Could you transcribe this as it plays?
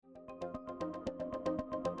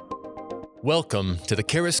Welcome to the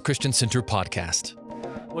Charis Christian Center podcast.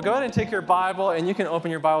 Well, go ahead and take your Bible, and you can open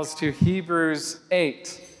your Bibles to Hebrews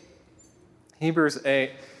 8. Hebrews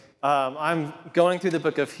 8. I'm going through the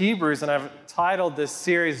book of Hebrews, and I've titled this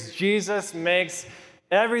series, Jesus Makes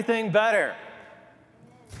Everything Better.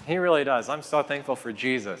 He really does. I'm so thankful for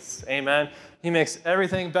Jesus. Amen. He makes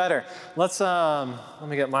everything better. Let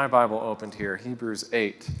me get my Bible opened here. Hebrews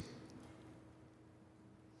 8.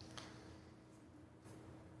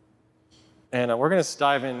 And we're going to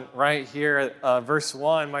dive in right here at verse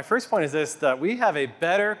 1. My first point is this, that we have a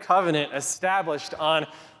better covenant established on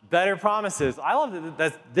better promises. I love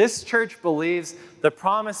that this church believes the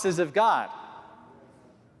promises of God.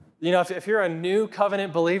 You know, if you're a new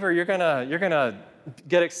covenant believer, you're gonna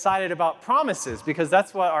get excited about promises because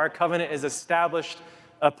that's what our covenant is established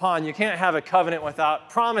upon. You can't have a covenant without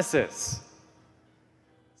promises.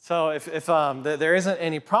 So if there isn't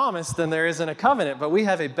any promise, then there isn't a covenant. But we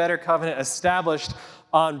have a better covenant established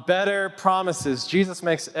on better promises. Jesus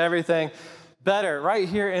makes everything better. Right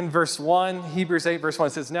here in verse 1, Hebrews 8, verse 1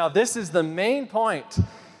 says, "Now this is the main point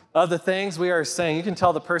of the things we are saying." You can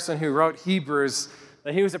tell the person who wrote Hebrews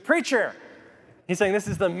that he was a preacher. He's saying this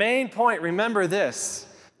is the main point. Remember this.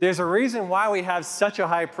 There's a reason why we have such a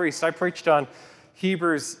high priest. I preached on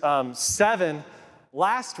Hebrews 7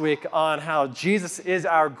 last week on how Jesus is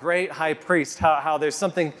our great high priest, how there's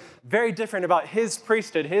something very different about his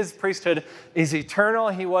priesthood. His priesthood is eternal.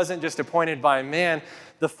 He wasn't just appointed by man.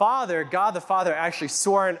 The Father, God the Father, actually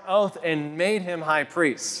swore an oath and made him high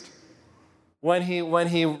priest. When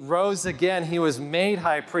he rose again, he was made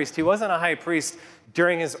high priest. He wasn't a high priest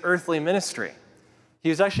during his earthly ministry. He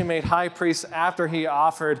was actually made high priest after he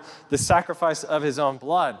offered the sacrifice of his own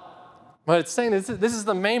blood. But it's saying this is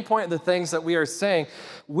the main point of the things that we are saying.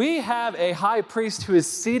 We have a high priest who is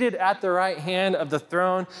seated at the right hand of the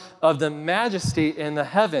throne of the majesty in the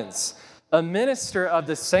heavens, a minister of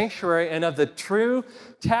the sanctuary and of the true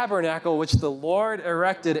tabernacle which the Lord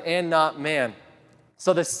erected and not man.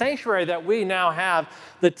 So the sanctuary that we now have,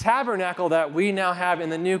 the tabernacle that we now have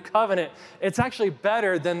in the new covenant, it's actually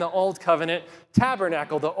better than the old covenant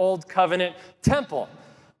tabernacle, the old covenant temple.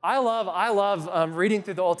 I love reading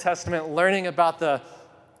through the Old Testament, learning about the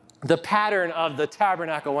pattern of the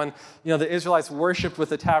tabernacle when, the Israelites worshiped with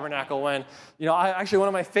the tabernacle. When, one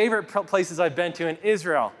of my favorite places I've been to in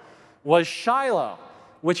Israel was Shiloh,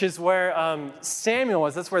 which is where Samuel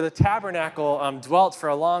was. That's where the tabernacle dwelt for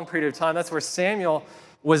a long period of time. That's where Samuel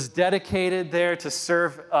was dedicated there to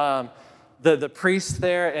serve the priest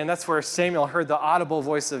there, and that's where Samuel heard the audible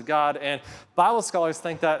voice of God. And Bible scholars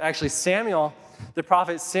think that actually the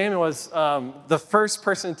prophet Samuel was the first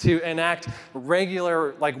person to enact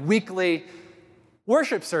regular, weekly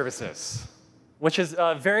worship services, which is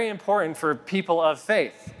very important for people of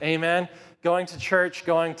faith. Amen? Going to church,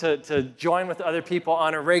 going to join with other people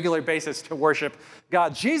on a regular basis to worship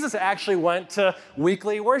God. Jesus actually went to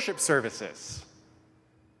weekly worship services.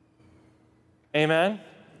 Amen?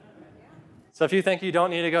 So if you think you don't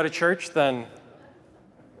need to go to church, then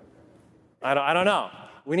I don't know.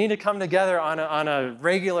 We need to come together on a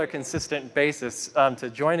regular, consistent basis to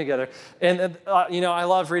join together. And, I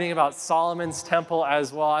love reading about Solomon's temple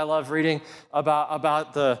as well. I love reading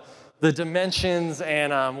about the dimensions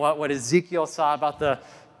and what Ezekiel saw about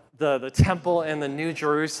the temple in the New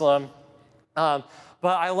Jerusalem. But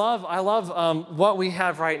I love what we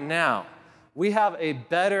have right now. We have a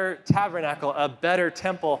better tabernacle, a better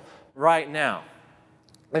temple right now.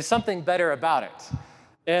 There's something better about it.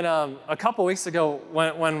 And a couple weeks ago,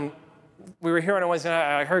 when we were here on a Wednesday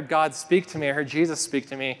night, I heard God speak to me. I heard Jesus speak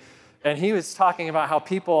to me. And he was talking about how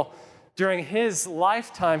people, during his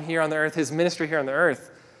lifetime here on the earth, his ministry here on the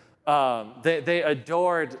earth, they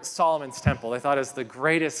adored Solomon's temple. They thought it was the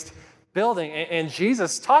greatest building. And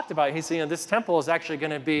Jesus talked about it. He said, this temple is actually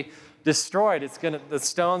going to be destroyed. The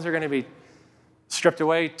stones are going to be stripped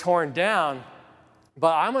away, torn down.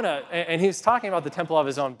 But and he was talking about the temple of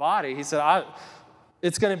his own body. He said,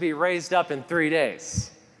 it's going to be raised up in 3 days.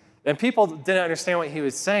 And people didn't understand what he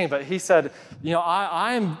was saying, but he said,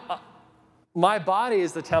 my body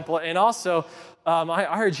is the temple. And also,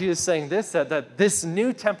 I heard Jesus saying this, that this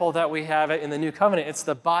new temple that we have in the new covenant, it's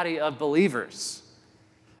the body of believers.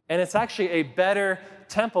 And it's actually a better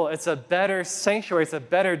temple. It's a better sanctuary. It's a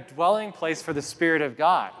better dwelling place for the Spirit of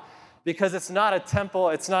God. Because it's not a temple,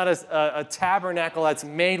 it's not a tabernacle that's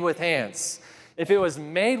made with hands. If it was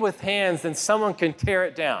made with hands, then someone can tear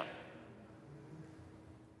it down.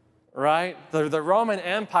 Right? The Roman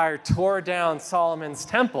Empire tore down Solomon's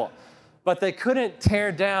temple, but they couldn't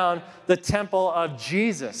tear down the temple of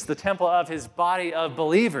Jesus, the temple of his body of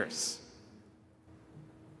believers.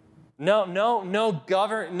 No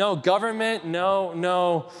government,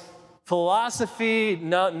 no philosophy,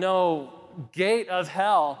 no gate of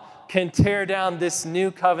hell can tear down this new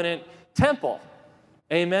covenant temple.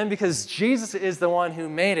 Amen? Because Jesus is the one who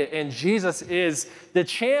made it, and Jesus is the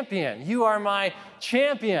champion. You are my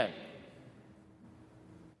champion.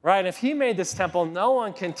 Right? And if he made this temple, no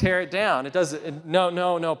one can tear it down. It doesn't,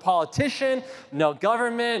 no politician, no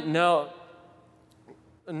government, no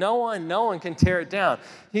one can tear it down.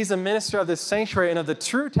 He's a minister of this sanctuary and of the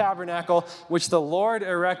true tabernacle, which the Lord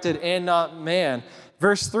erected and not man.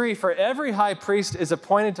 Verse 3, for every high priest is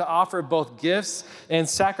appointed to offer both gifts and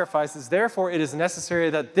sacrifices. Therefore, it is necessary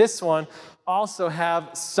that this one also have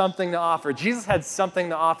something to offer. Jesus had something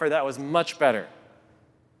to offer that was much better.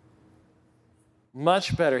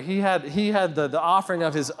 Much better. He had the offering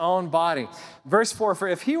of his own body. Verse 4, for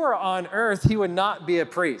if he were on earth, he would not be a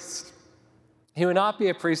priest. He would not be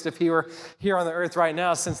a priest if he were here on the earth right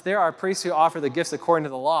now, since there are priests who offer the gifts according to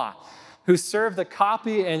the law, who serve the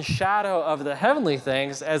copy and shadow of the heavenly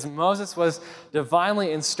things, as Moses was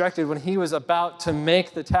divinely instructed when he was about to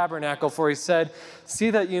make the tabernacle. For he said, see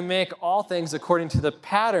that you make all things according to the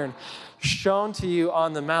pattern shown to you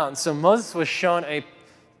on the mountain. So Moses was shown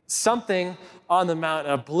something on the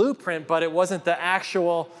mountain, a blueprint, but it wasn't the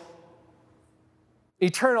actual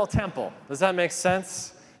eternal temple. Does that make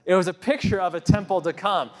sense? It was a picture of a temple to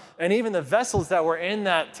come. And even the vessels that were in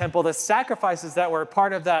that temple, the sacrifices that were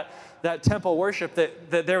part of that temple worship,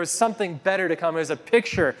 that there was something better to come. It was a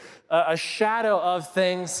picture, a shadow of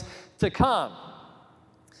things to come.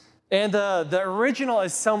 And the original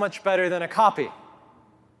is so much better than a copy.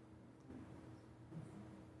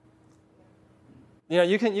 You know,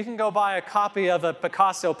 you can go buy a copy of a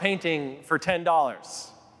Picasso painting for $10.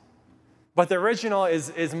 But the original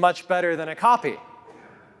is much better than a copy.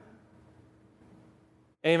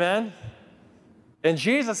 Amen? And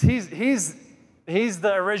Jesus, he's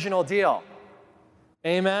the original deal.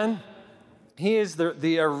 Amen? He is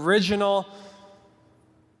the original.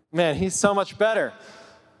 Man, he's so much better.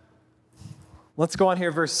 Let's go on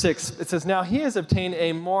here, verse 6. It says, now he has obtained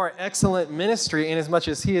a more excellent ministry, inasmuch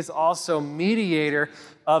as he is also mediator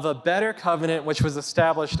of a better covenant, which was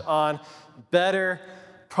established on better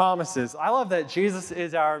promises. I love that Jesus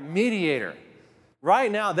is our mediator.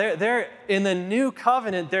 Right now, there in the new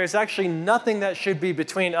covenant, there's actually nothing that should be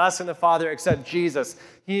between us and the Father except Jesus.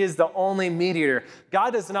 He is the only mediator.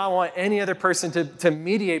 God does not want any other person to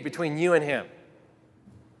mediate between you and him.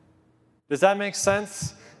 Does that make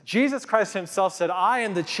sense? Jesus Christ himself said, I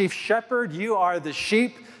am the chief shepherd, you are the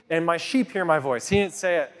sheep, and my sheep hear my voice. He didn't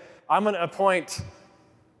say, I'm going to appoint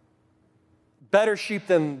better sheep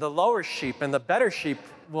than the lower sheep, and the better sheep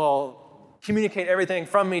will communicate everything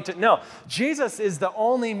from me to. No, Jesus is the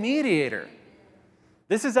only mediator.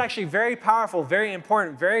 This is actually very powerful, very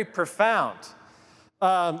important, very profound.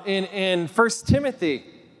 In 1 Timothy,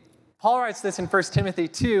 Paul writes this in 1 Timothy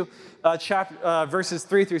 2, verses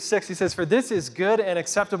 3 through 6. He says, for this is good and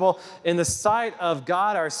acceptable in the sight of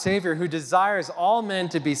God our Savior, who desires all men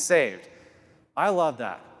to be saved. I love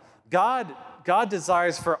that. God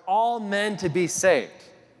desires for all men to be saved.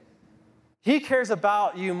 He cares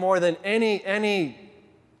about you more than any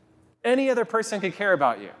other person could care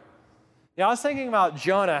about you. I was thinking about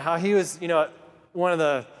Jonah, how he was, one of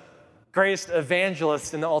the greatest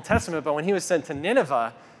evangelists in the Old Testament, but when he was sent to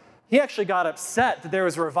Nineveh, he actually got upset that there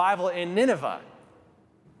was revival in Nineveh.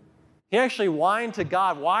 He actually whined to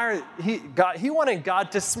God. He wanted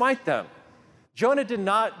God to smite them. Jonah did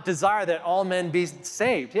not desire that all men be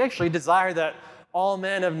saved. He actually desired that all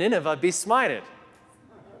men of Nineveh be smited.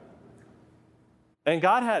 And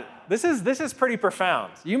God this is pretty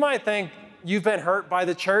profound. You might think you've been hurt by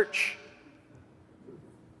the church.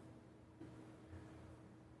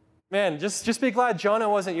 Man, just be glad Jonah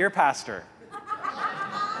wasn't your pastor.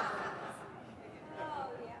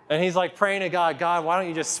 And he's like praying to God, God, why don't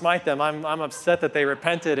you just smite them? I'm upset that they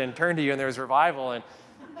repented and turned to you and there was revival. And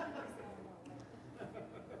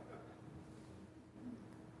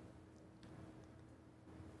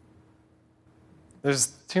there's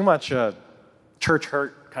too much church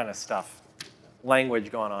hurt kind of stuff,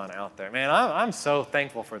 language going on out there. Man, I'm so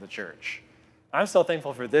thankful for the church. I'm so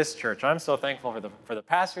thankful for this church. I'm so thankful for the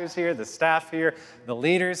pastors here, the staff here, the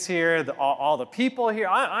leaders here, all the people here.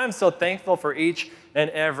 I'm so thankful for each and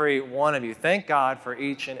every one of you. Thank God for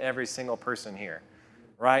each and every single person here.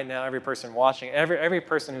 Right now, every person watching, every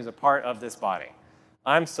person who's a part of this body.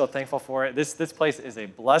 I'm so thankful for it. This place is a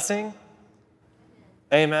blessing.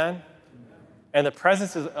 Amen. And the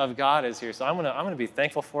presence of God is here. So I'm gonna be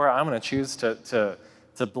thankful for it. I'm gonna choose to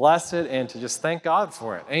bless it and to just thank God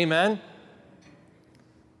for it. Amen.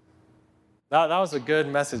 That was a good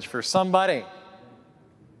message for somebody.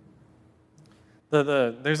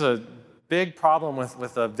 There's a big problem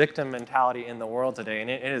with a victim mentality in the world today, and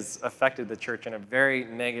it has affected the church in a very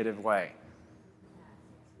negative way.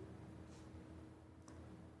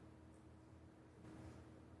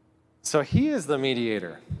 So he is the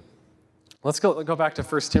mediator. Let's go back to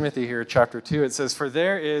 1 Timothy here, chapter 2. It says, "For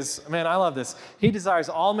there is," man, I love this, "he desires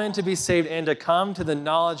all men to be saved and to come to the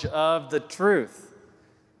knowledge of the truth."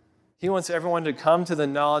 He wants everyone to come to the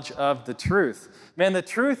knowledge of the truth. Man, the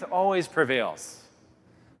truth always prevails.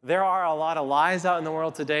 There are a lot of lies out in the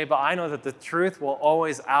world today, but I know that the truth will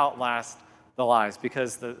always outlast the lies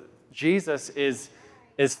because Jesus is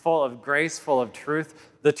full of grace, full of truth.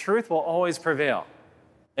 The truth will always prevail.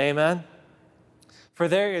 Amen? For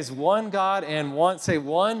there is one God and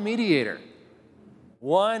one mediator.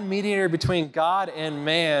 One mediator between God and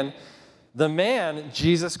man, the man,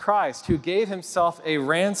 Jesus Christ, who gave himself a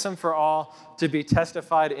ransom for all to be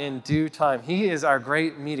testified in due time. He is our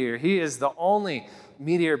great mediator. He is the only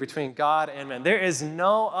mediator between God and man. There is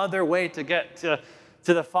no other way to get to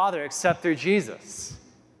the Father except through Jesus.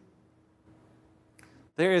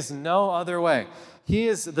 There is no other way. He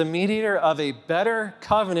is the mediator of a better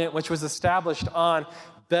covenant, which was established on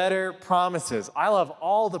better promises. I love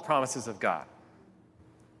all the promises of God.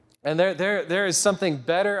 And there is something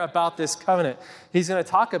better about this covenant. He's going to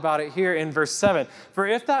talk about it here in verse 7. "For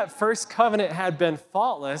if that first covenant had been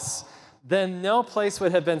faultless, then no place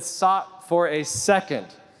would have been sought for a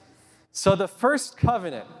second." So the first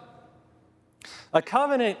covenant, a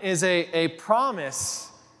covenant is a promise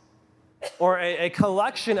or a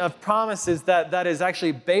collection of promises that is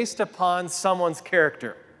actually based upon someone's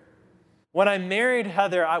character. When I married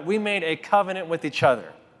Heather, we made a covenant with each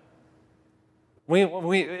other.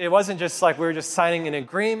 It wasn't just like we were just signing an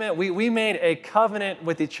agreement. We made a covenant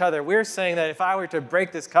with each other. We're saying that if I were to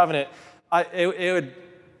break this covenant, I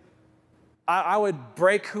would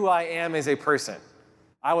break who I am as a person.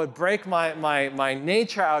 I would break my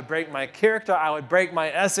nature. I would break my character. I would break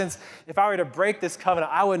my essence. If I were to break this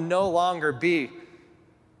covenant, I would no longer be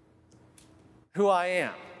who I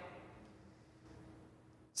am.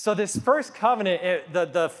 So this first covenant,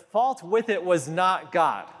 the fault with it was not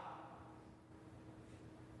God.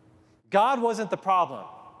 God wasn't the problem.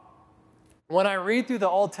 When I read through the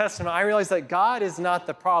Old Testament, I realize that God is not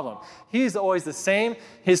the problem. He's always the same.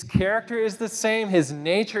 His character is the same. His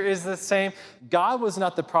nature is the same. God was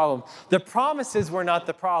not the problem. The promises were not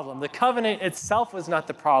the problem. The covenant itself was not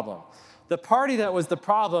the problem. The party that was the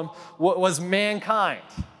problem was mankind.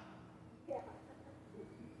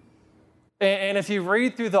 And if you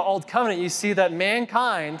read through the Old Covenant, you see that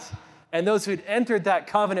mankind and those who'd entered that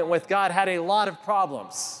covenant with God had a lot of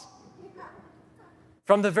problems.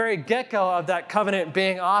 From the very get-go of that covenant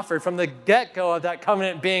being offered, from the get-go of that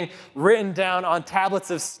covenant being written down on tablets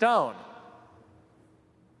of stone,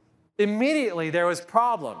 immediately there was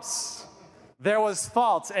problems. There was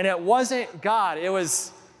faults, and it wasn't God. It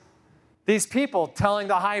was these people telling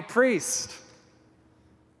the high priest.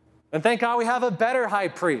 And thank God we have a better high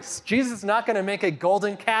priest. Jesus is not going to make a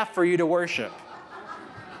golden calf for you to worship.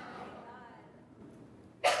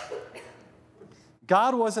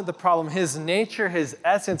 God wasn't the problem. His nature, his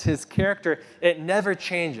essence, his character, it never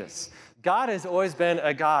changes. God has always been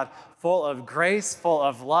a God full of grace, full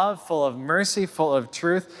of love, full of mercy, full of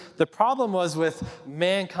truth. The problem was with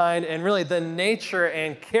mankind and really the nature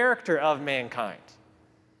and character of mankind.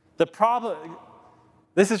 The problem,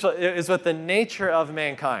 this is with the nature of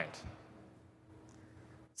mankind.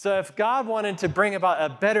 So if God wanted to bring about a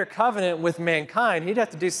better covenant with mankind, he'd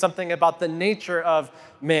have to do something about the nature of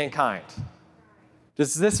mankind.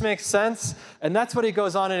 Does this make sense? And that's what he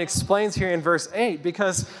goes on and explains here in verse 8,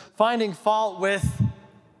 because finding fault with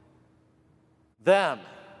them.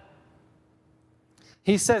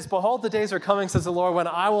 He says, "Behold, the days are coming, says the Lord, when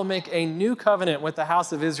I will make a new covenant with the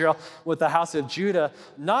house of Israel, with the house of Judah,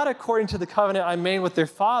 not according to the covenant I made with their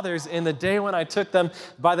fathers in the day when I took them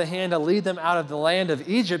by the hand to lead them out of the land of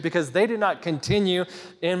Egypt, because they did not continue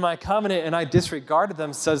in my covenant, and I disregarded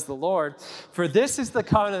them, says the Lord. For this is the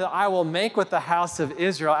covenant that I will make with the house of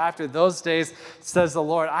Israel after those days, says the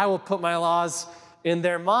Lord. I will put my laws in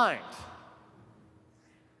their mind."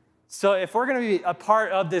 So if we're going to be a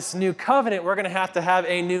part of this new covenant, we're going to have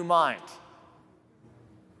a new mind.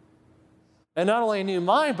 And not only a new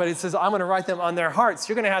mind, but it says, I'm going to write them on their hearts.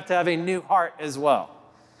 You're going to have a new heart as well.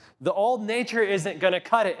 The old nature isn't going to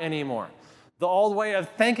cut it anymore. The old way of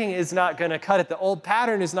thinking is not going to cut it. The old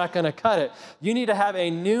pattern is not going to cut it. You need to have a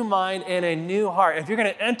new mind and a new heart. If you're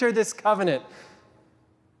going to enter this covenant,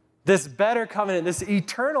 this better covenant, this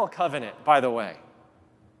eternal covenant, by the way,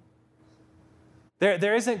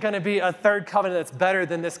 There isn't going to be a third covenant that's better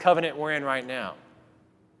than this covenant we're in right now.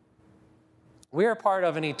 We are part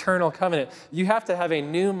of an eternal covenant. You have to have a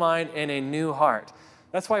new mind and a new heart.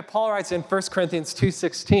 That's why Paul writes in 1 Corinthians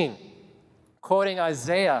 2:16, quoting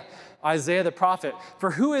Isaiah the prophet,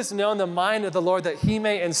 "For who has known the mind of the Lord that he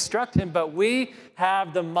may instruct him? But we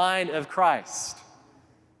have the mind of Christ."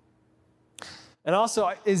 And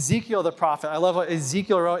also Ezekiel the prophet. I love what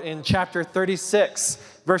Ezekiel wrote in chapter 36,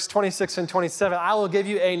 verse 26 and 27. "I will give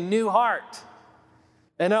you a new heart.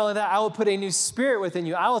 And not only that, I will put a new spirit within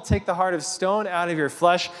you. I will take the heart of stone out of your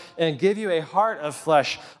flesh and give you a heart of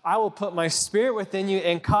flesh. I will put my spirit within you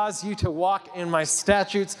and cause you to walk in my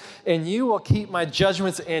statutes, and you will keep my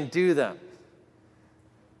judgments and do them."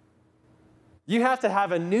 You have to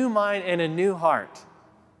have a new mind and a new heart,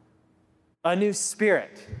 a new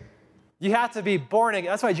spirit. You have to be born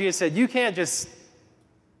again. That's why Jesus said, you can't just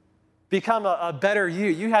become a better you.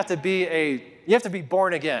 You have to be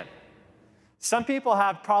born again. Some people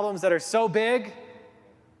have problems that are so big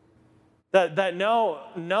that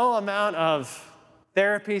no amount of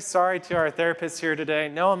therapy, sorry to our therapists here today,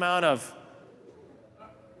 no amount of,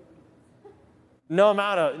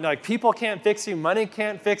 like, people can't fix you, money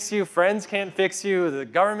can't fix you, friends can't fix you, the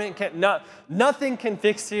government can't, nothing can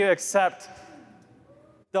fix you except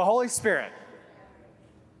the Holy Spirit.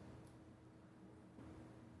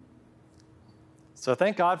 So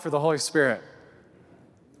thank God for the Holy Spirit.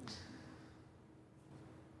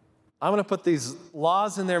 I'm going to put these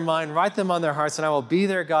laws in their mind, write them on their hearts, and I will be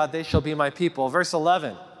their God. They shall be my people. Verse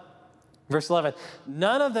 11.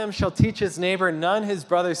 "None of them shall teach his neighbor, none his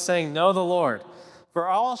brother, saying, know the Lord. For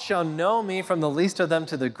all shall know me, from the least of them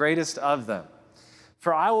to the greatest of them.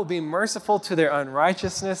 For I will be merciful to their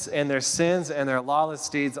unrighteousness and their sins and their lawless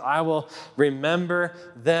deeds. I will remember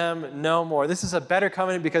them no more." This is a better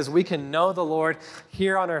covenant because we can know the Lord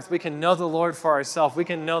here on earth. We can know the Lord for ourselves. We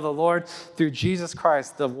can know the Lord through Jesus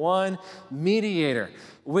Christ, the one mediator.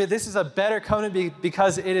 This is a better covenant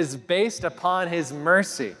because it is based upon his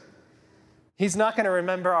mercy. He's not going to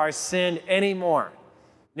remember our sin anymore.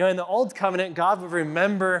 You know, in the old covenant, God would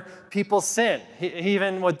remember people's sin. He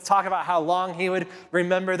even would talk about how long he would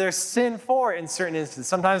remember their sin for in certain instances.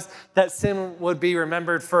 Sometimes that sin would be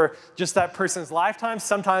remembered for just that person's lifetime.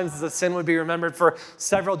 Sometimes the sin would be remembered for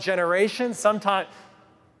several generations. Sometimes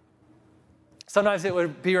it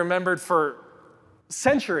would be remembered for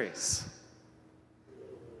centuries.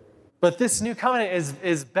 But this new covenant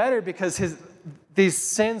is better because these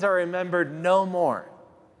sins are remembered no more.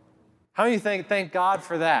 How many thank God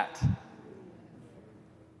for that?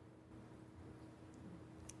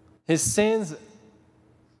 His sins,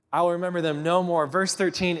 I will remember them no more. Verse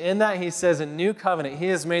 13, in that he says, a new covenant, he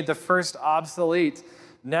has made the first obsolete.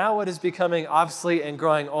 Now what is becoming obsolete and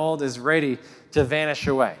growing old is ready to vanish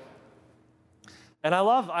away. And I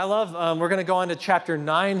love. We're going to go on to chapter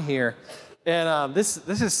 9 here. And this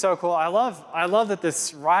is so cool. I love that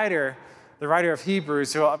this writer, the writer of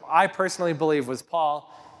Hebrews, who I personally believe was Paul.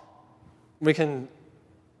 We can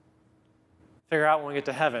figure out when we get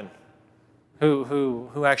to heaven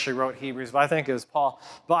who actually wrote Hebrews, but I think it was Paul.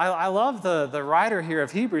 But I love the writer here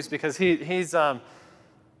of Hebrews because he's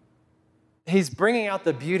bringing out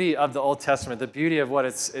the beauty of the Old Testament, the beauty of what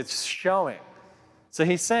it's showing. So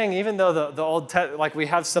he's saying, even though the Old like we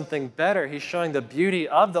have something better, he's showing the beauty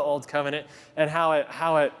of the Old Covenant and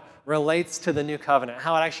how it relates to the New Covenant,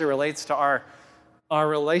 how it actually relates to our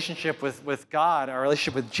relationship with God, our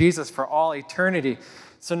relationship with Jesus for all eternity.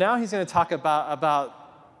 So now he's going to talk about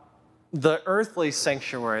the earthly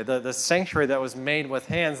sanctuary, the sanctuary that was made with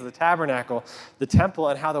hands, the tabernacle, the temple,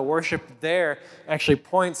 and how the worship there actually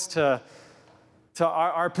points to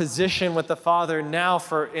our position with the Father now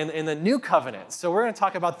in the new covenant. So we're going to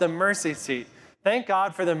talk about the mercy seat. Thank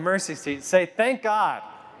God for the mercy seat. Say, thank God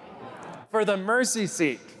for the mercy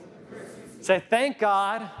seat. Say, thank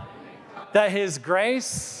God that his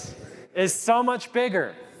grace is so much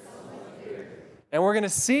bigger. And we're going to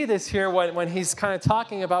see this here when he's kind of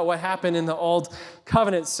talking about what happened in the Old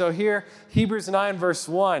Covenant. So here, Hebrews 9, verse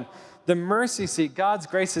 1, the mercy seat, God's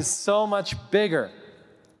grace is so much bigger.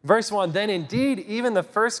 Verse 1, then indeed, even the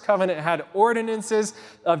first covenant had ordinances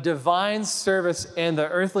of divine service in the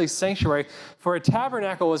earthly sanctuary, for a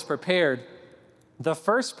tabernacle was prepared. The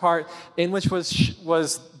first part, in which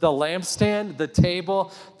was the lampstand, the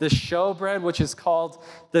table, the showbread, which is called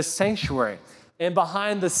the sanctuary. And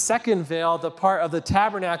behind the second veil, the part of the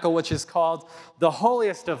tabernacle, which is called the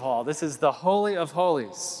holiest of all. This is the Holy of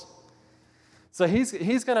Holies. So he's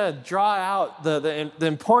going to draw out the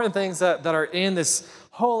important things that are in this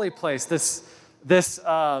holy place,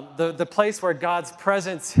 the place where God's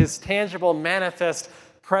presence, his tangible, manifest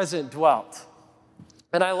presence dwelt.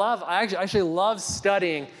 And I actually love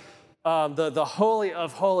studying the Holy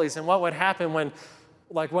of Holies and what would happen when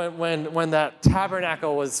that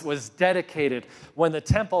tabernacle was dedicated, when the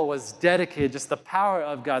temple was dedicated, just the power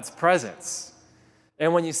of God's presence.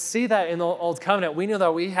 And when you see that in the Old Covenant, we know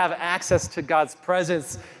that we have access to God's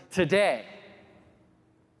presence today.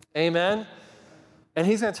 Amen? And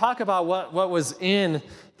he's going to talk about what was in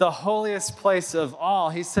the holiest place of all.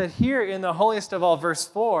 He said here in the holiest of all, verse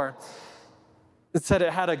 4, it said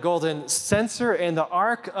it had a golden censer and the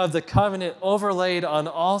ark of the covenant overlaid on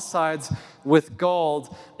all sides with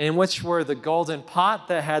gold, in which were the golden pot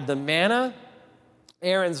that had the manna,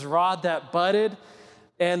 Aaron's rod that budded,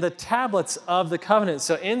 and the tablets of the covenant.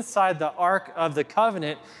 So inside the ark of the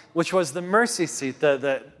covenant, which was the mercy seat,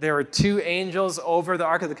 there were two angels over the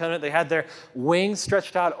ark of the covenant. They had their wings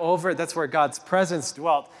stretched out over it. That's where God's presence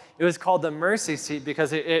dwelt. It was called the mercy seat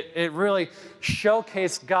because it really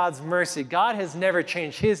showcased God's mercy. God has never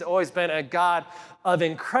changed. He has always been a God of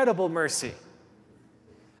incredible mercy.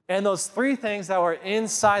 And those three things that were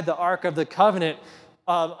inside the Ark of the Covenant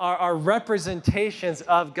are representations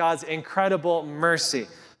of God's incredible mercy.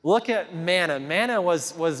 Look at manna. Manna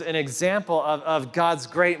was an example of God's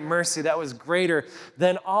great mercy that was greater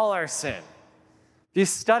than all our sin. If you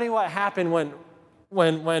study what happened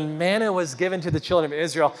when manna was given to the children of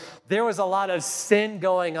Israel, there was a lot of sin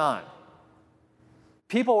going on.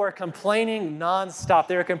 People were complaining nonstop.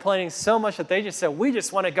 They were complaining so much that they just said, we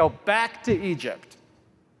just want to go back to Egypt.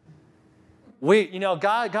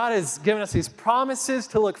 God has given us these promises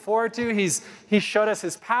to look forward to. He's showed us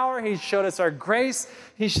his power. He's showed us our grace.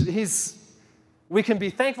 We can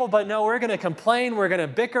be thankful, but no, we're going to complain. We're going to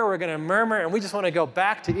bicker. We're going to murmur, and we just want to go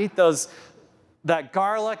back to eat that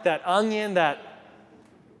garlic, that onion,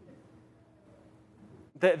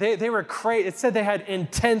 they were it said they had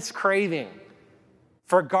intense craving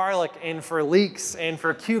for garlic and for leeks and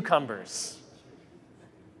for cucumbers.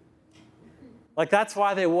 That's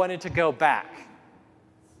why they wanted to go back.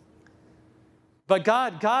 But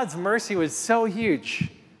God's mercy was so huge.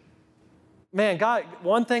 Man,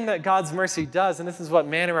 one thing that God's mercy does, and this is what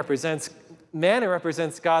manna represents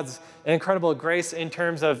God's incredible grace in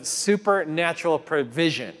terms of supernatural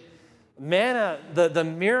provision. Manna, the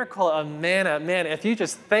miracle of manna, man, if you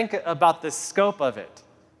just think about the scope of it.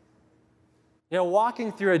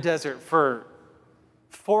 Walking through a desert for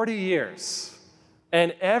 40 years,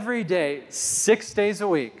 and every day, 6 days a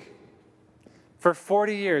week, for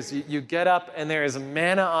 40 years, you get up and there is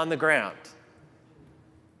manna on the ground.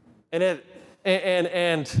 And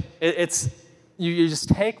you just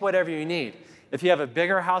take whatever you need. If you have a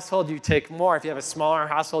bigger household, you take more. If you have a smaller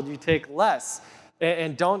household, you take less.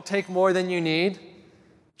 And don't take more than you need.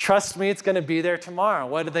 Trust me, it's going to be there tomorrow.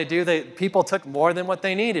 What did they do? People took more than what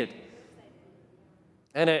they needed.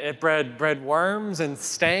 And it bred worms and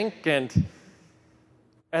stank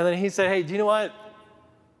and then he said, hey, do you know what?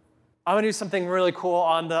 I'm going to do something really cool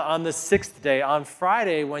on the sixth day. On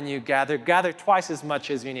Friday, when you gather twice as much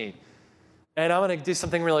as you need. And I'm going to do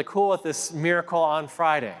something really cool with this miracle on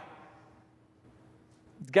Friday.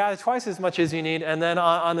 Gather twice as much as you need. And then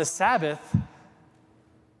on the Sabbath,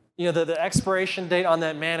 the expiration date on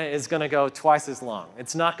that manna is going to go twice as long.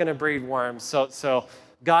 It's not going to breed worms. So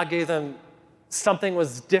God gave them something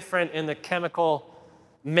was different in the chemical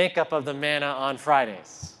makeup of the manna on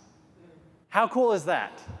Fridays. How cool is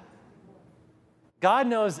that? God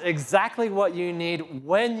knows exactly what you need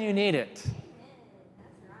when you need it.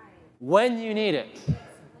 When you need it.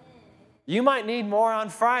 You might need more on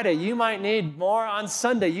Friday. You might need more on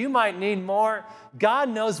Sunday. You might need more. God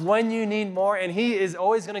knows when you need more, and he is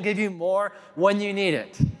always going to give you more when you need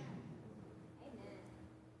it.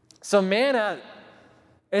 So manna,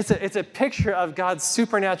 it's a picture of God's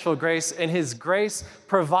supernatural grace, and his grace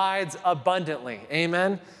provides abundantly.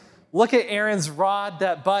 Amen? Look at Aaron's rod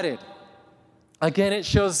that budded. Again, it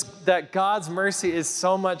shows that God's mercy is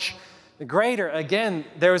so much greater. Again,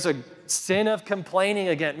 there was a sin of complaining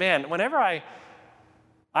again. Man, whenever I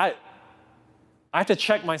have to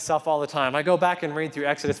check myself all the time. I go back and read through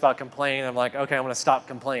Exodus about complaining. I'm like, okay, I'm going to stop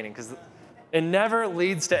complaining because it never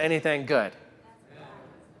leads to anything good.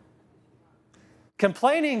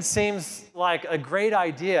 Complaining seems like a great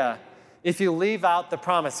idea if you leave out the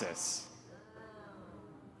promises.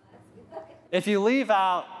 If you leave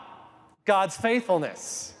out God's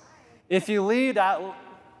faithfulness. If you leave out,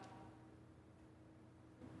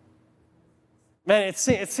 man, it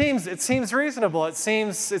seems reasonable. It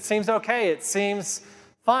seems okay. It seems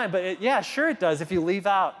fine. But sure it does. If you leave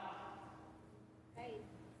out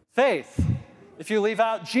faith, if you leave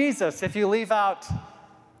out Jesus, if you leave out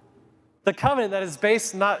the covenant that is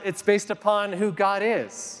based upon who God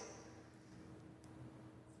is.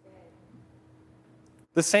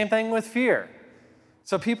 The same thing with fear.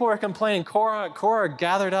 So people were complaining. Korah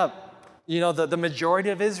gathered up, the majority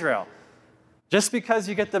of Israel. Just because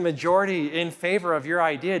you get the majority in favor of your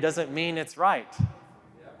idea doesn't mean it's right.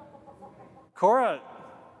 Korah.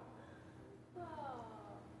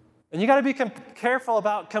 And you got to be careful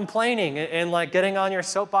about complaining and like getting on your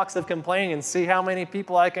soapbox of complaining and see how many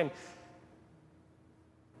people I can.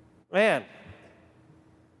 Man.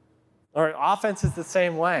 Or offense is the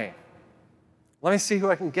same way. Let me see who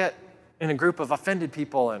I can get in a group of offended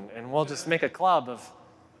people, and we'll just make a club of.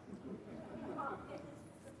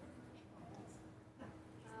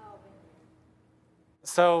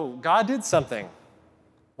 So God did something.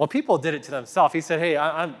 Well, people did it to themselves. He said,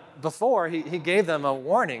 hey, before he gave them a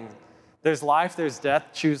warning. There's life, there's death,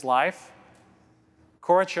 choose life.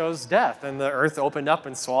 Korah chose death, and the earth opened up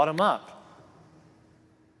and swallowed him up.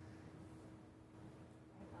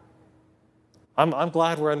 I'm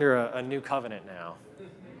glad we're under a new covenant now.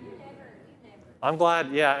 I'm glad,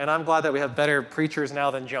 and I'm glad that we have better preachers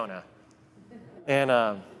now than Jonah.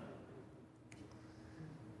 And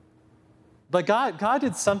but God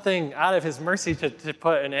did something out of his mercy to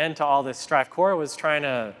put an end to all this strife. Korah was trying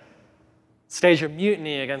to stage a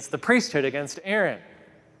mutiny against the priesthood, against Aaron.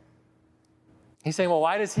 He's saying, well,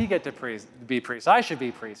 why does he get to be priest? I should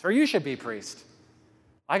be priest, or you should be priest.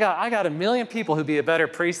 I got a million people who'd be a better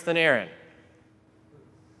priest than Aaron.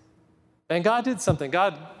 And God did something.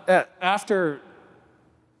 God, after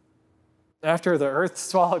the earth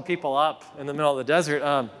swallowed people up in the middle of the desert,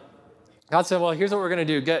 God said, well, here's what we're going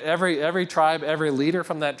to do. Get every tribe, every leader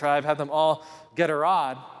from that tribe, have them all get a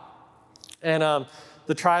rod. And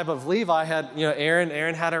the tribe of Levi had,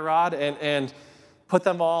 Aaron had a rod and put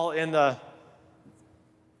them all in the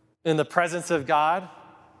presence of God,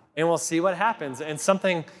 and we'll see what happens. And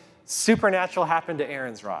something supernatural happened to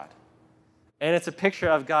Aaron's rod. And it's a picture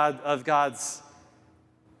of God's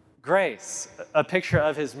grace, a picture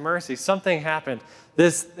of his mercy. Something happened.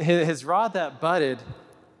 His rod that budded,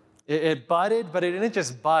 it budded, but it didn't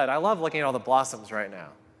just bud. I love looking at all the blossoms right now.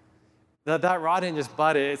 That rod didn't just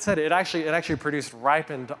bud. It said it actually produced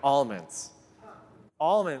ripened almonds.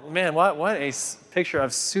 Almond, man, what a picture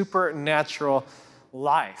of supernatural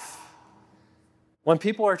life. When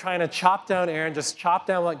people were trying to chop down Aaron, just chop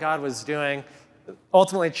down what God was doing,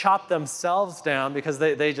 ultimately chop themselves down because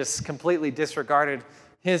they just completely disregarded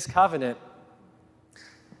his covenant.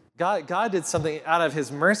 God did something out of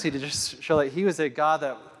his mercy to just show that he was a God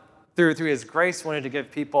that through his grace wanted to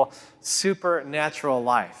give people supernatural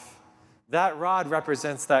life. That rod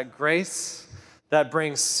represents that grace that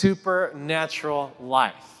brings supernatural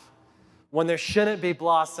life. When there shouldn't be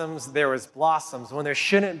blossoms, there was blossoms. When there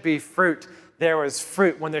shouldn't be fruit, there was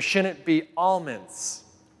fruit. When there shouldn't be almonds,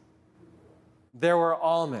 there were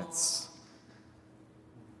almonds.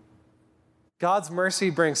 God's mercy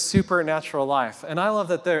brings supernatural life. And I love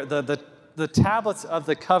that the tablets of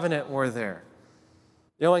the covenant were there.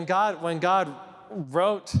 When God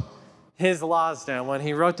wrote his laws down, when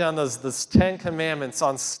he wrote down those 10 commandments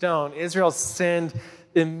on stone, Israel sinned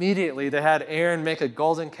immediately. They had Aaron make a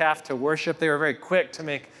golden calf to worship. They were very quick to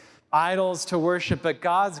make idols to worship, but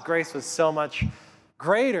God's grace was so much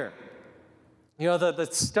greater. The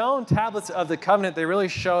stone tablets of the covenant, they really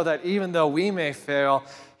show that even though we may fail,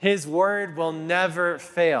 his word will never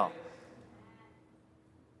fail.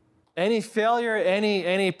 Any failure,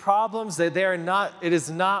 any problems, it is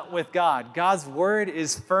not with God. God's word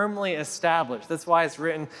is firmly established. That's why it's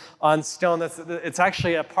written on stone. It's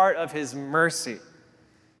actually a part of his mercy.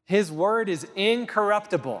 His word is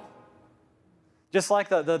incorruptible. Just like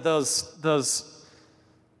those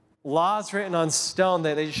laws written on stone,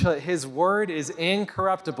 they show that his word is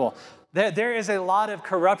incorruptible. There is a lot of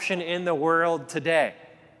corruption in the world today.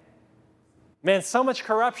 Man, so much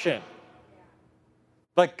corruption.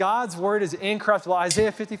 But God's word is incorruptible.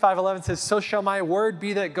 Isaiah 55:11 says, so shall my word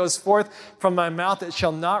be that goes forth from my mouth. It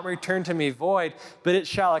shall not return to me void, but it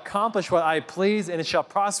shall accomplish what I please, and it shall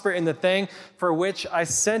prosper in the thing for which I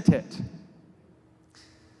sent it.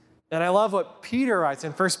 And I love what Peter writes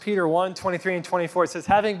in 1 Peter 1:23 and 24. It says,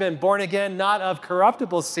 having been born again, not of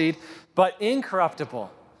corruptible seed, but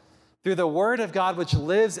incorruptible, through the word of God which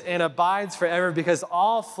lives and abides forever, because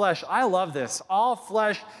all flesh, I love this, all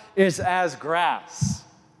flesh is as grass.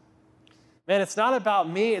 Man, it's not about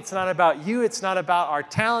me, it's not about you, it's not about our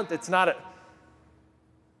talent,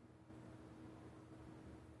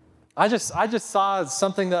 I just saw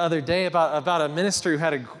something the other day about a minister who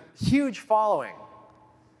had a huge following.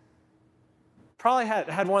 Probably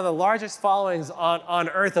had one of the largest followings on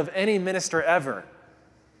earth of any minister ever.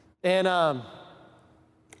 And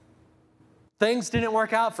things didn't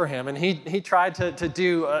work out for him, and he tried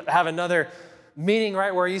to have another meeting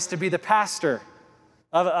right where I used to be the pastor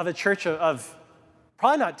of a church of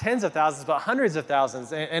probably not tens of thousands, but hundreds of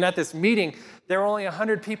thousands. And at this meeting, there were only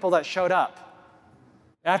 100 people that showed up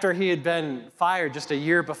after he had been fired just a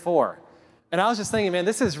year before. And I was just thinking, man,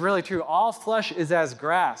 this is really true. All flesh is as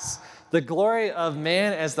grass. The glory of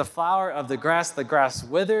man as the flower of the grass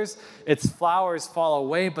withers, its flowers fall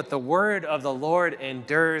away, but the word of the Lord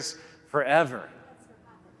endures forever.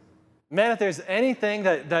 Man, if there's anything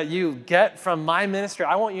that you get from my ministry,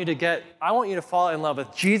 I want you to fall in love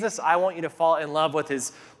with Jesus. I want you to fall in love with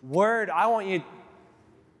his word. I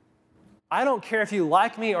don't care if you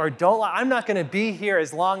like me or don't like, I'm not going to be here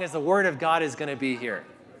as long as the word of God is going to be here.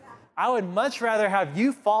 I would much rather have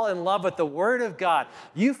you fall in love with the word of God.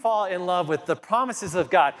 You fall in love with the promises of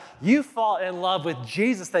God. You fall in love with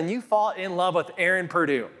Jesus than you fall in love with Aaron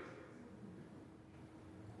Purdue.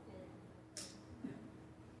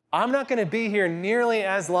 I'm not going to be here nearly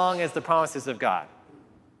as long as the promises of God.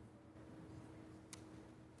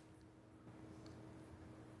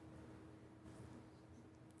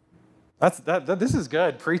 This is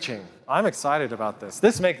good preaching. I'm excited about this.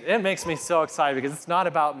 It makes me so excited because it's not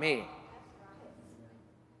about me.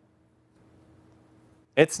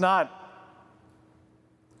 It's not,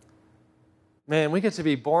 man, we get to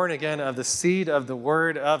be born again of the seed of the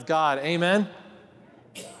word of God. Amen?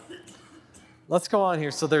 Let's go on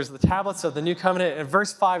here. So there's the tablets of the new covenant. In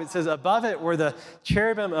verse 5, it says, above it were the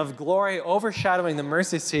cherubim of glory overshadowing the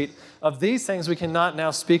mercy seat. Of these things we cannot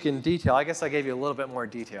now speak in detail. I guess I gave you a little bit more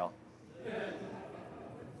detail.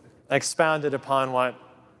 I expounded upon what,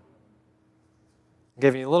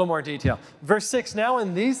 giving you a little more detail. Verse 6, now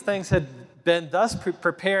when these things had been thus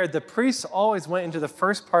prepared, the priests always went into the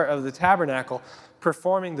first part of the tabernacle,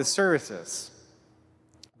 performing the services.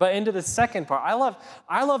 But into the second part, I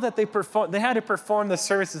love that they had to perform the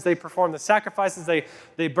services. They performed the sacrifices.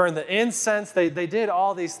 They burned the incense. They did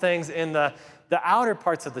all these things in the outer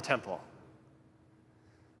parts of the temple.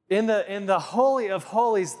 In the Holy of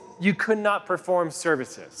Holies, you could not perform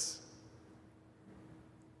services.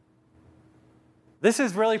 This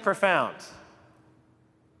is really profound.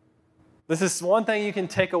 This is one thing you can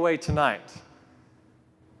take away tonight.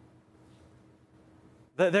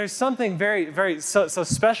 There's something very, very so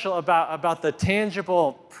special about the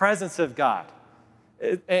tangible presence of God.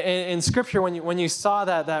 In Scripture, when you saw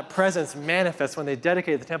that presence manifest when they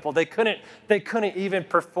dedicated the temple, they couldn't even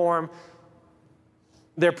perform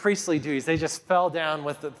their priestly duties. They just fell down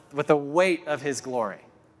with the weight of his glory,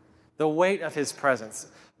 the weight of his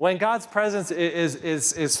presence. When God's presence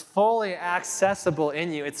is fully accessible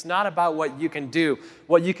in you, it's not about what you can do,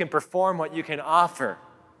 what you can perform, what you can offer.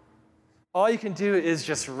 All you can do is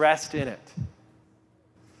just rest in it.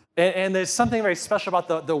 And there's something very special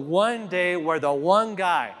about the one day where the one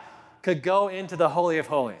guy could go into the Holy of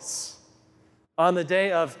Holies. On the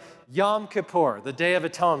day of Yom Kippur, the Day of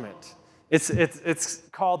Atonement. It's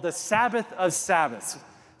called the Sabbath of Sabbaths.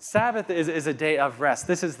 Sabbath is a day of rest.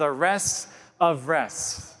 This is the rest of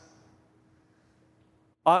rest.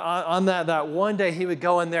 On that one day, he would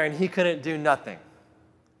go in there and he couldn't do nothing.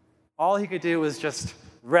 All he could do was just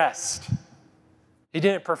rest. He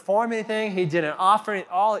didn't perform anything. He didn't offer it.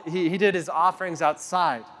 He did his offerings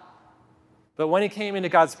outside. But when he came into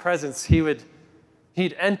God's presence, he'd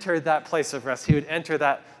enter that place of rest. He would enter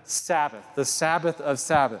that Sabbath, the Sabbath of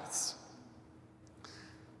Sabbaths.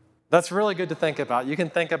 That's really good to think about. You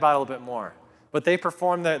can think about it a little bit more. But they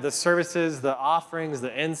performed the services, the offerings,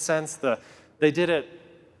 the incense. They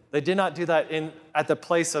did not do that at the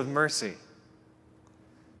place of mercy.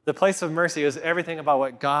 The place of mercy is everything about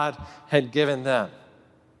what God had given them.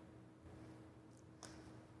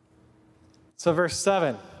 So verse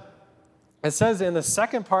 7, it says in the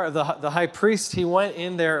second part of the high priest, he went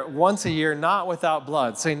in there once a year, not without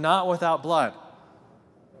blood. Say, not without blood.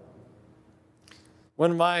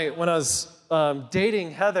 When I was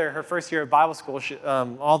dating Heather, her first year of Bible school,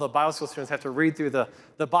 all the Bible school students have to read through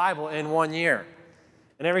the Bible in 1 year.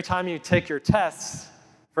 And every time you take your tests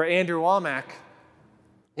for Andrew Womack,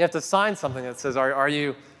 you have to sign something that says, "Are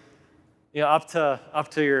you up to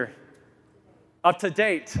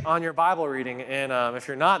date on your Bible reading?" And if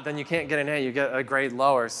you're not, then you can't get an A. You get a grade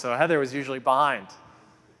lower. So Heather was usually behind.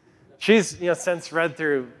 She's since read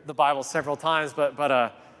through the Bible several times, but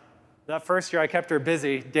that first year I kept her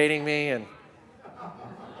busy dating me, and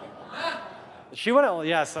she wouldn't.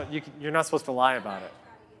 Yeah, so you're not supposed to lie about it.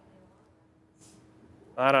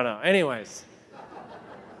 I don't know. Anyways.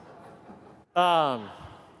 I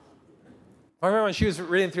remember when she was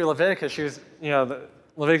reading through Leviticus, she was,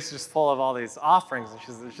 Leviticus is just full of all these offerings, and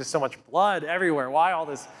there's just so much blood everywhere. Why all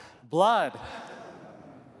this blood?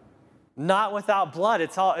 Not without blood.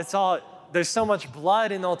 It's all there's so much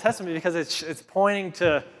blood in the Old Testament because it's pointing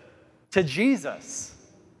to Jesus.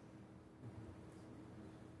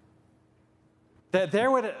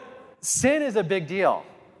 That sin is a big deal.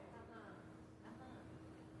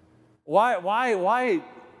 Why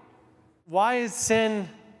is sin?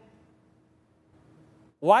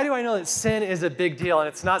 Why do I know that sin is a big deal and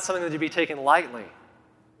it's not something that to be taken lightly?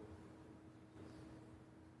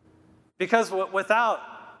 Because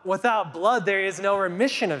without blood, there is no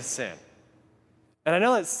remission of sin. And I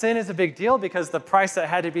know that sin is a big deal because the price that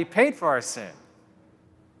had to be paid for our sin.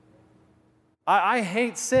 I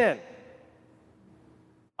hate sin.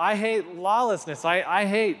 I hate lawlessness. I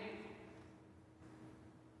hate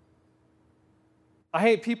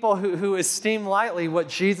people who esteem lightly what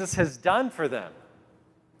Jesus has done for them.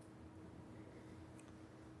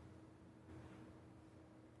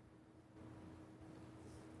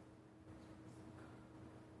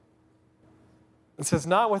 It says,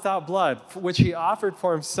 not without blood, which he offered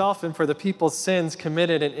for himself and for the people's sins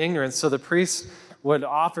committed in ignorance. So the priest would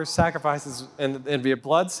offer sacrifices, and it'd be a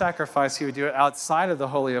blood sacrifice. He would do it outside of the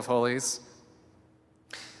Holy of Holies.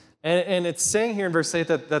 And it's saying here in verse 8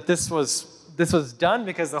 that this was done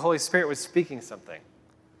because the Holy Spirit was speaking something.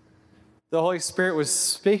 The Holy Spirit was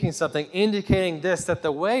speaking something, indicating this, that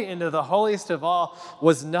the way into the holiest of all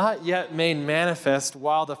was not yet made manifest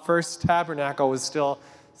while the first tabernacle was still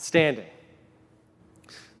standing.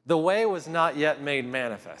 The way was not yet made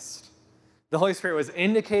manifest. The Holy Spirit was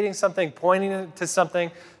indicating something, pointing to something.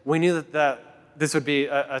 We knew that this would be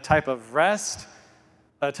a type of rest,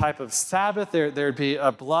 a type of Sabbath. There'd be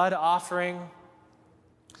a blood offering.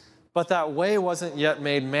 But that way wasn't yet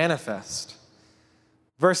made manifest.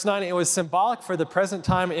 Verse 9, it was symbolic for the present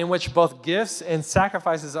time in which both gifts and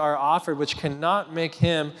sacrifices are offered, which cannot make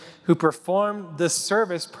him who performed the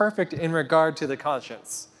service perfect in regard to the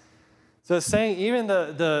conscience. So it's saying even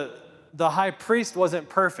the high priest wasn't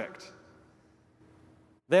perfect.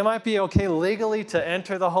 They might be okay legally to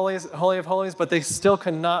enter the Holy of Holies, but they still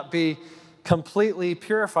could not be completely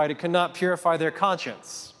purified. It could not purify their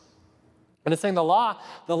conscience. And it's saying the law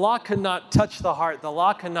could not touch the heart. The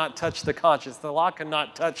law could not touch the conscience. The law could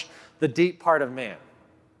not touch the deep part of man.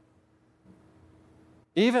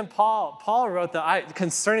 Even Paul wrote that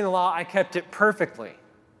concerning the law, I kept it perfectly.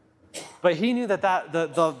 But he knew that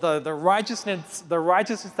the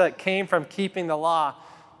righteousness that came from keeping the law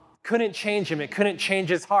couldn't change him. It couldn't change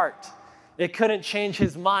his heart. It couldn't change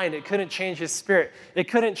his mind. It couldn't change his spirit. It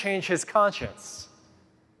couldn't change his conscience.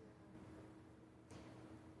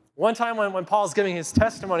 One time when Paul's giving his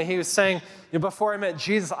testimony, he was saying, before I met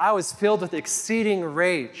Jesus, I was filled with exceeding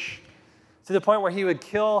rage to the point where he would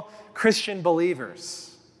kill Christian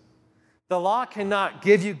believers. The law cannot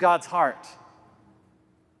give you God's heart.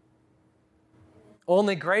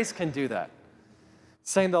 Only grace can do that.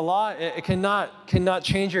 Saying the law, it cannot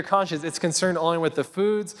change your conscience. It's concerned only with the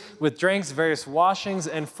foods, with drinks, various washings,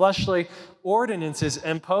 and fleshly ordinances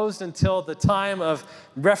imposed until the time of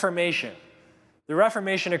Reformation. The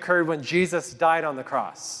Reformation occurred when Jesus died on the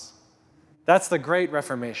cross. That's the Great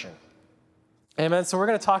Reformation. Amen. So we're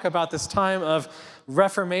going to talk about this time of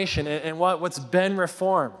Reformation and what's been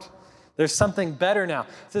reformed. There's something better now.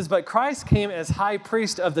 It says, but Christ came as high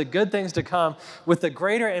priest of the good things to come with the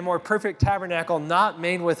greater and more perfect tabernacle not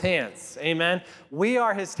made with hands. Amen. We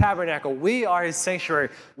are his tabernacle. We are his sanctuary.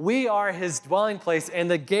 We are his dwelling place,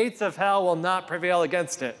 and the gates of hell will not prevail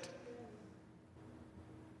against it.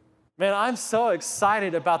 Man, I'm so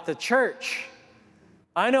excited about the church.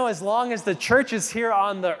 I know as long as the church is here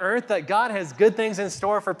on the earth that God has good things in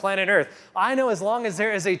store for planet Earth. I know as long as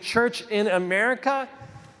there is a church in America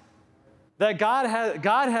that God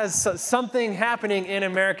has something happening in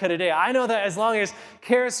America today. I know that as long as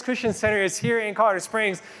Charis Christian Center is here in Colorado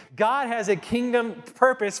Springs, God has a kingdom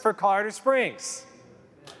purpose for Colorado Springs.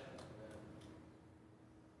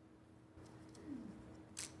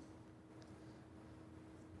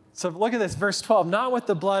 So look at this, verse 12. Not with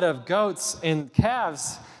the blood of goats and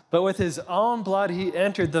calves, but with his own blood he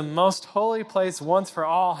entered the most holy place once for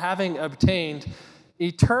all, having obtained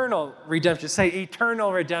eternal redemption. Say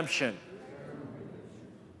eternal redemption.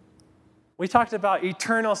 We talked about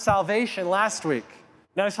eternal salvation last week.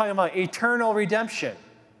 Now he's talking about eternal redemption.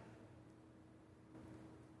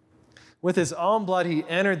 With his own blood, he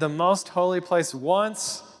entered the most holy place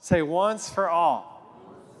once, say once for all.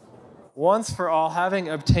 Once for all, having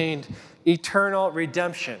obtained eternal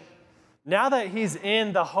redemption. Now that he's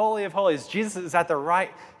in the Holy of Holies, Jesus is at the right,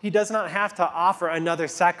 he does not have to offer another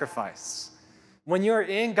sacrifice. When you're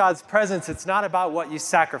in God's presence, it's not about what you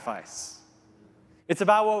sacrifice. It's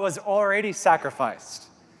about what was already sacrificed.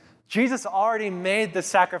 Jesus already made the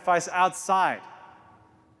sacrifice outside.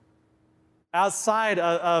 outside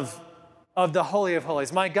of the Holy of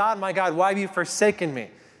Holies. My God, why have you forsaken me?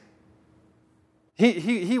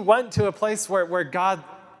 He went to a place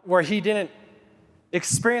where he didn't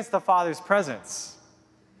experience the Father's presence,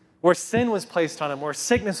 where sin was placed on him, where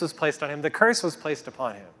sickness was placed on him, the curse was placed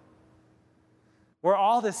upon him, where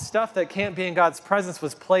all this stuff that can't be in God's presence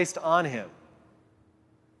was placed on him.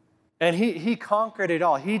 And he conquered it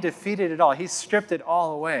all. He defeated it all. He stripped it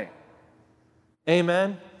all away.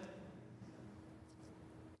 Amen?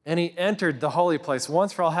 And he entered the holy place,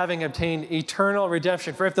 once for all, having obtained eternal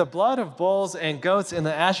redemption. For if the blood of bulls and goats and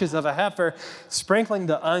the ashes of a heifer, sprinkling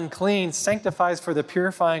the unclean, sanctifies for the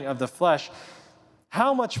purifying of the flesh,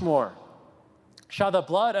 how much more shall the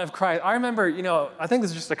blood of Christ? I remember, I think this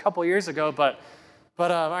was just a couple years ago, but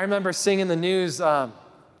I remember seeing in the news, there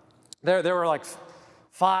were like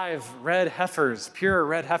 5 red heifers, pure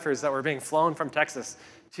red heifers that were being flown from Texas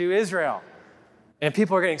to Israel. And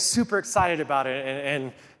people are getting super excited about it,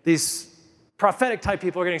 and these prophetic type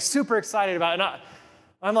people are getting super excited about it. And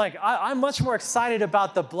I'm like, I'm much more excited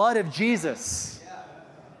about the blood of Jesus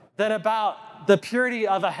than about the purity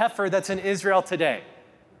of a heifer that's in Israel today.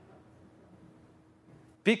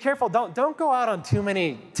 Be careful. Don't go out on too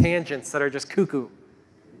many tangents that are just cuckoo.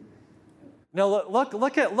 No,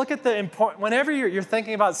 look at the important. Whenever you're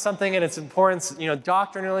thinking about something and its importance,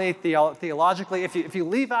 doctrinally, theologically, if you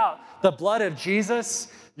leave out the blood of Jesus,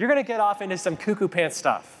 you're going to get off into some cuckoo pants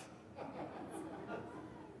stuff.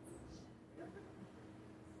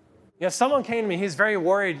 Someone came to me. He's very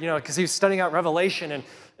worried, because he was studying out Revelation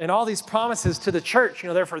and all these promises to the church.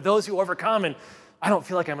 They're for those who overcome, and I don't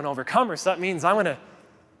feel like I'm an overcomer, so that means I'm going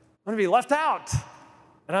to be left out.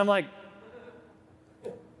 And I'm like,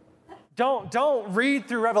 Don't read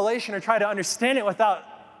through Revelation or try to understand it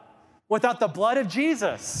without the blood of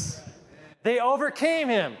Jesus. They overcame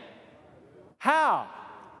him. How?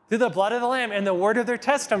 Through the blood of the Lamb and the word of their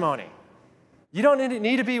testimony. You don't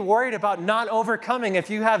need to be worried about not overcoming if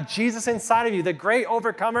you have Jesus inside of you. The great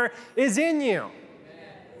overcomer is in you.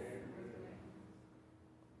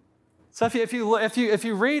 So if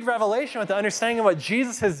you read Revelation with the understanding of what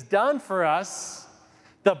Jesus has done for us,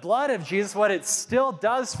 the blood of Jesus, what it still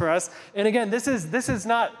does for us. And again, this is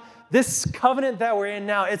not this covenant that we're in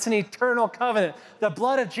now. It's an eternal covenant. The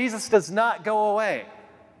blood of Jesus does not go away.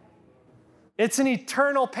 It's an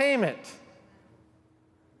eternal payment.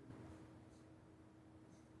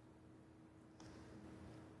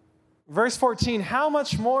 Verse 14, how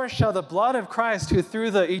much more shall the blood of Christ, who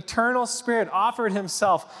through the eternal Spirit offered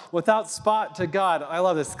himself without spot to God, I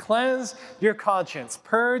love this, cleanse your conscience,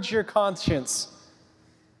 purge your conscience.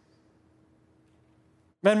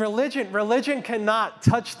 Man, religion cannot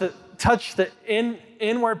touch the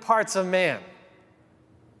inward parts of man.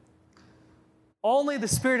 Only the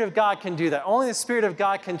Spirit of God can do that. Only the Spirit of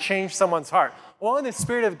God can change someone's heart. Only the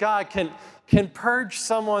Spirit of God can purge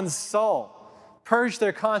someone's soul, purge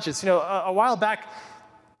their conscience. A while back,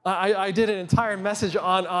 I did an entire message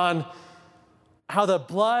on how the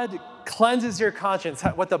blood cleanses your conscience,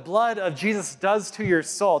 what the blood of Jesus does to your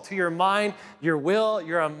soul, to your mind, your will,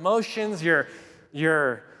 your emotions, your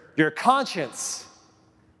conscience,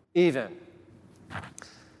 even.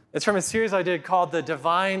 It's from a series I did called The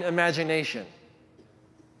Divine Imagination.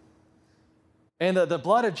 And the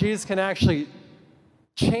blood of Jesus can actually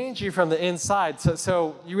change you from the inside.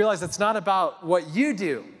 So you realize it's not about what you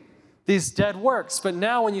do, these dead works, but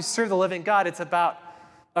now when you serve the living God, it's about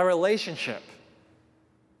a relationship.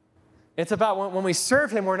 It's about when we serve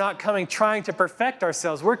him, we're not coming trying to perfect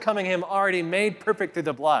ourselves. We're coming him already made perfect through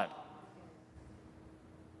the blood.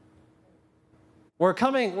 We're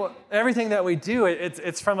coming, everything that we do,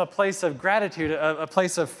 it's from a place of gratitude, a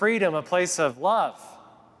place of freedom, a place of love,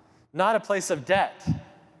 not a place of debt.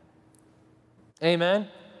 Amen?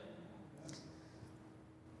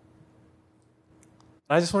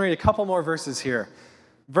 I just want to read a couple more verses here.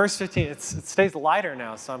 Verse 15, it stays lighter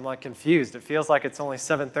now, so I'm confused. It feels like it's only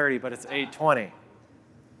 7:30, but it's 8:20.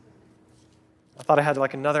 I thought I had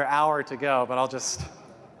another hour to go, but it's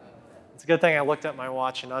a good thing I looked at my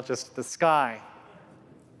watch and not just the sky.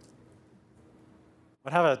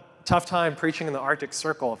 I'd have a tough time preaching in the Arctic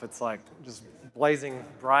Circle if it's just blazing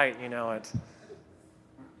bright, at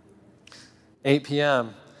 8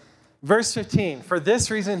 p.m. Verse 15, for this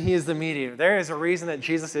reason he is the mediator. There is a reason that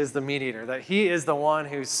Jesus is the mediator, that he is the one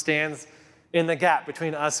who stands in the gap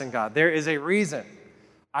between us and God. There is a reason.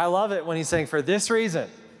 I love it when he's saying, for this reason.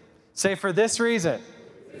 Say, for this reason.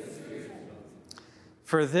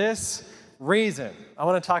 For this reason. I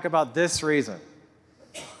want to talk about this reason.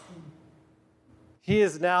 He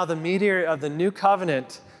is now the mediator of the new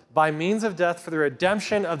covenant by means of death for the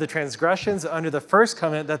redemption of the transgressions under the first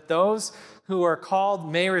covenant, that those who are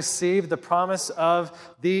called may receive the promise of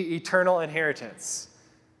the eternal inheritance.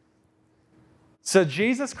 So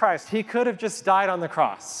Jesus Christ, he could have just died on the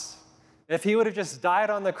cross. If he would have just died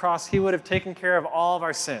on the cross, he would have taken care of all of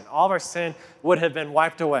our sin. All of our sin would have been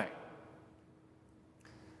wiped away.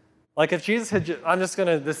 Like if Jesus had, I'm just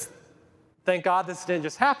going to, thank God this didn't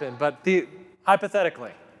just happen, but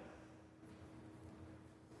hypothetically,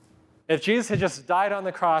 if Jesus had just died on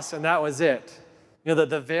the cross and that was it,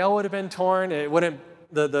 the veil would have been torn, it wouldn't,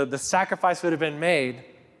 the sacrifice would have been made,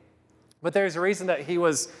 but there's a reason that he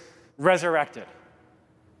was resurrected.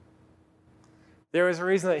 There was a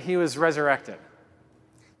reason that he was resurrected.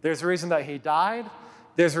 There's a reason that he died.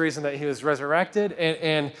 There's a reason that he was resurrected.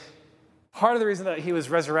 And part of the reason that he was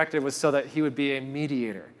resurrected was so that he would be a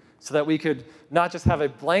mediator, so that we could not just have a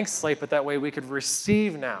blank slate, but that way we could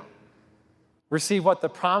receive what the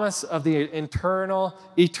promise of the eternal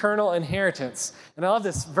inheritance. And I love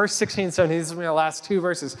this, verse 16 and 17, these are my last two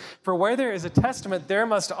verses. For where there is a testament, there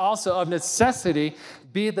must also of necessity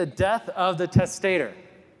be the death of the testator.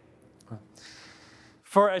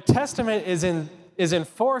 For a testament is in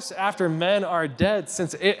force after men are dead,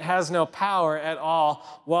 since it has no power at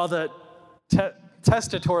all while the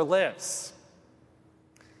testator lives.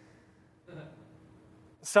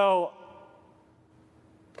 So,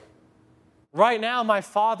 right now, my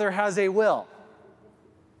father has a will.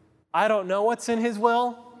 I don't know what's in his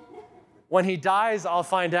will. When he dies, I'll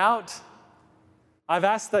find out. I've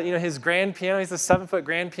asked that, his grand piano, he's a 7-foot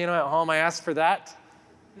grand piano at home. I asked for that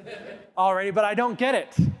already, but I don't get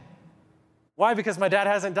it. Why? Because my dad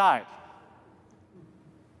hasn't died.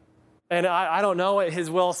 And I don't know what his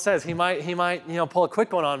will says. He might, pull a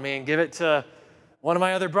quick one on me and give it to one of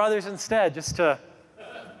my other brothers instead, just to,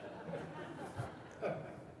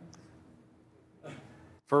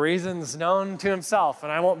 for reasons known to himself,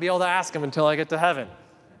 and I won't be able to ask him until I get to heaven.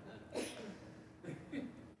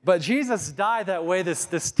 But Jesus died that way this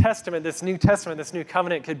testament, this New Testament, this new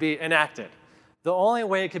covenant could be enacted. The only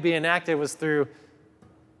way it could be enacted was through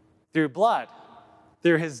blood,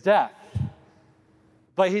 through his death.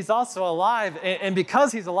 But he's also alive, and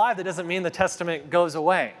because he's alive, that doesn't mean the testament goes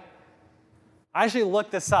away. I actually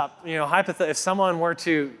looked this up. If someone were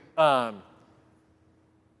to,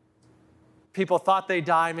 people thought they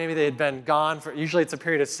died, maybe they had been gone for, usually it's a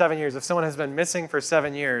period of 7 years. If someone has been missing for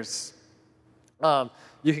 7 years,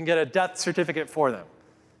 you can get a death certificate for them.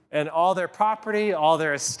 And all their property, all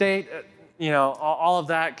their estate, all of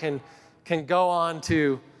that can go on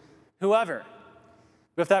to whoever.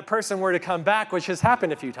 But if that person were to come back, which has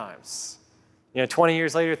happened a few times, 20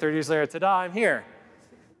 years later, 30 years later, ta-da, I'm here.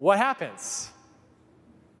 What happens?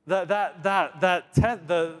 Their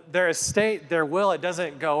estate, their will, it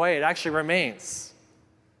doesn't go away. It actually remains.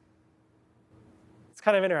 It's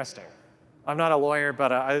kind of interesting. I'm not a lawyer,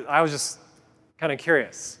 but I was just kind of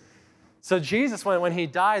curious. So Jesus, when he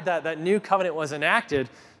died, that new covenant was enacted.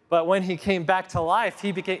 But when he came back to life,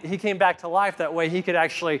 he came back to life that way he could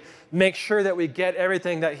actually make sure that we get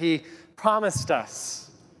everything that he promised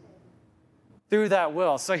us through that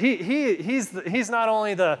will. So he's not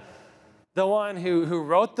only the one who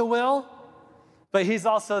wrote the will, but he's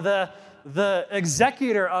also the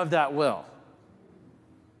executor of that will,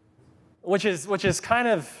 which is kind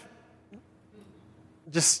of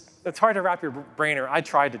just, it's hard to wrap your brain around. I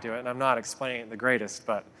tried to do it, and I'm not explaining it the greatest,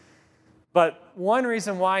 But one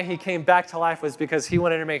reason why he came back to life was because he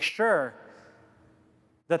wanted to make sure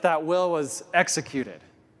that will was executed,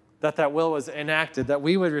 that will was enacted, that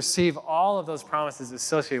we would receive all of those promises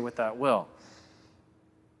associated with that will.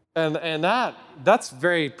 And that's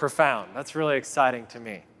very profound. That's really exciting to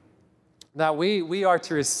me. That we are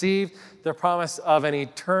to receive the promise of an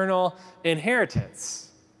eternal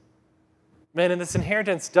inheritance. Man, and this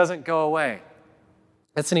inheritance doesn't go away.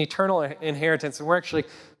 It's an eternal inheritance, and we're actually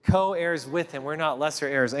co-heirs with him. We're not lesser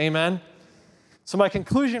heirs. Amen? So my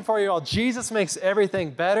conclusion for you all, Jesus makes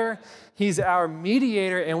everything better. He's our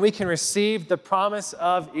mediator, and we can receive the promise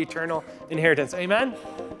of eternal inheritance. Amen?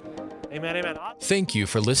 Amen, amen. Thank you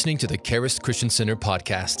for listening to the Charis Christian Center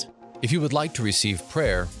podcast. If you would like to receive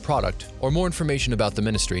prayer, product, or more information about the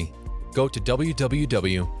ministry, go to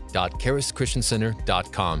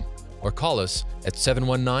www.charischristiancenter.com or call us at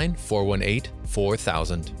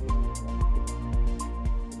 719-418-4000.